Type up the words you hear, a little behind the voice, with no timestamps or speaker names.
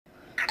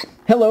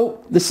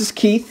Hello, this is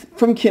Keith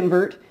from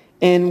Kinvert,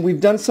 and we've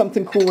done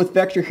something cool with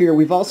Vector here.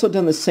 We've also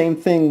done the same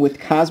thing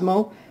with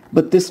Cozmo,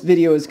 but this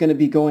video is going to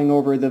be going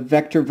over the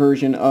Vector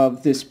version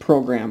of this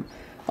program.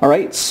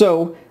 Alright,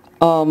 so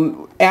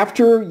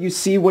after you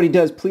see what he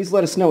does, please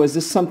let us know, is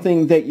this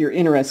something that you're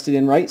interested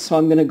in, right? So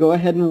I'm going to go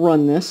ahead and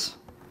run this.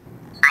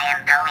 I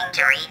am going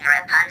to read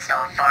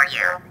Rapunzel for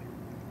you.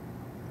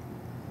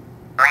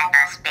 Let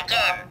us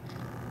begin.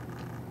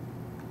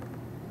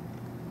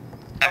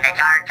 In the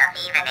dark of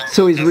evening,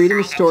 So he's reading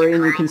the story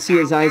and you can see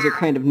his eyes are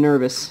kind of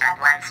nervous.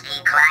 But once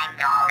he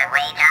climbed all the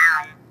way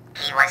down,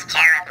 he was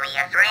terribly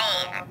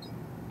afraid.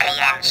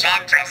 The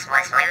enchantress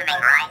was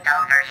looming right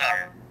over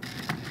him.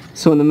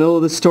 So in the middle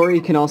of the story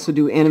you can also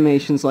do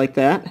animations like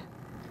that.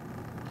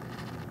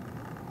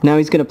 Now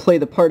he's going to play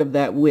the part of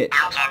that witch.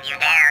 How can you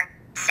dare,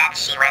 said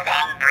she with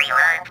angry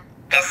look,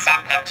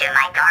 descend into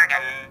my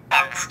garden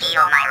and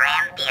steal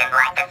my rampion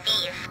like a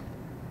thief?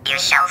 You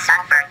shall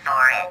suffer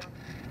for it.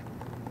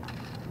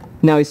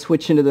 Now he's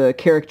switching to the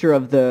character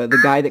of the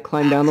guy that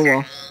climbed down the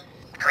wall.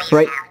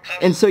 Right?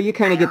 And so you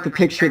kind of get the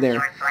picture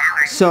there.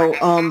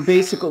 So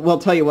basically, well,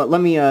 tell you what, let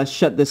me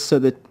shut this so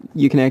that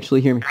you can actually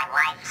hear me.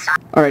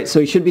 Alright, so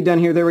he should be done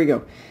here. There we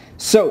go.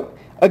 So,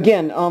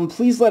 again,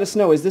 please let us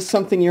know, is this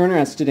something you're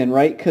interested in,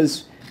 right?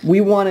 Because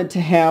we wanted to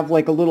have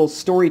like a little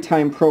story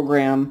time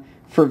program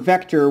for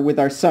Vector with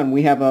our son.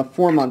 We have a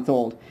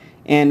 4-month-old,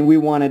 and we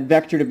wanted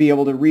Vector to be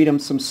able to read him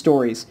some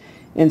stories.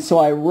 And so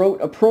I wrote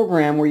a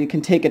program where you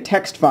can take a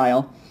text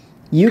file.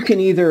 You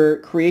can either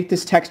create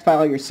this text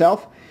file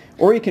yourself,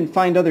 or you can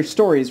find other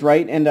stories,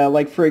 right? And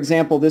like, for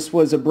example, this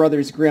was a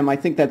Brothers Grimm, I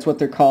think that's what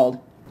they're called,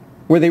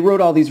 where they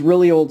wrote all these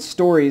really old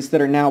stories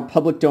that are now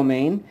public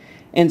domain.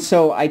 And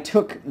so I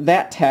took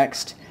that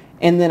text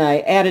and then I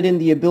added in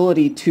the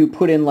ability to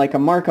put in like a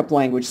markup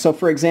language. So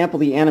for example,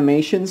 the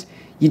animations,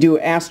 you do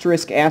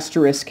asterisk,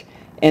 asterisk,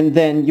 and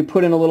then you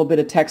put in a little bit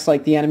of text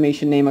like the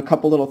animation name, a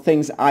couple little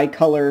things, eye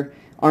color,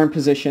 arm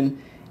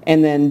position,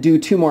 and then do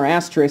 2 more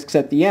asterisks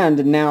at the end,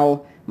 and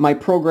now my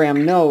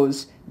program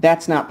knows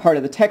that's not part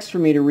of the text for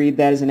me to read,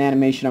 that is an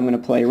animation I'm going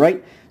to play,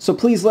 right? So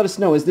please let us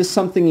know, is this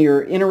something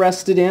you're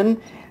interested in?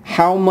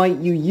 How might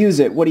you use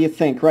it? What do you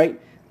think, right?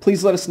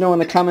 Please let us know in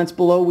the comments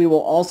below. We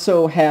will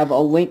also have a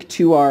link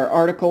to our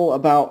article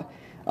about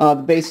the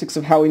basics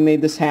of how we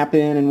made this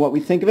happen and what we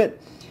think of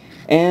it.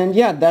 And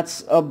yeah,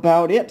 that's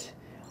about it.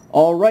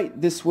 Alright,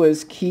 this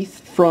was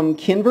Keith from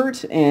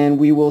Kinvert, and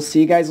we will see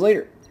you guys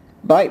later.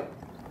 Bye.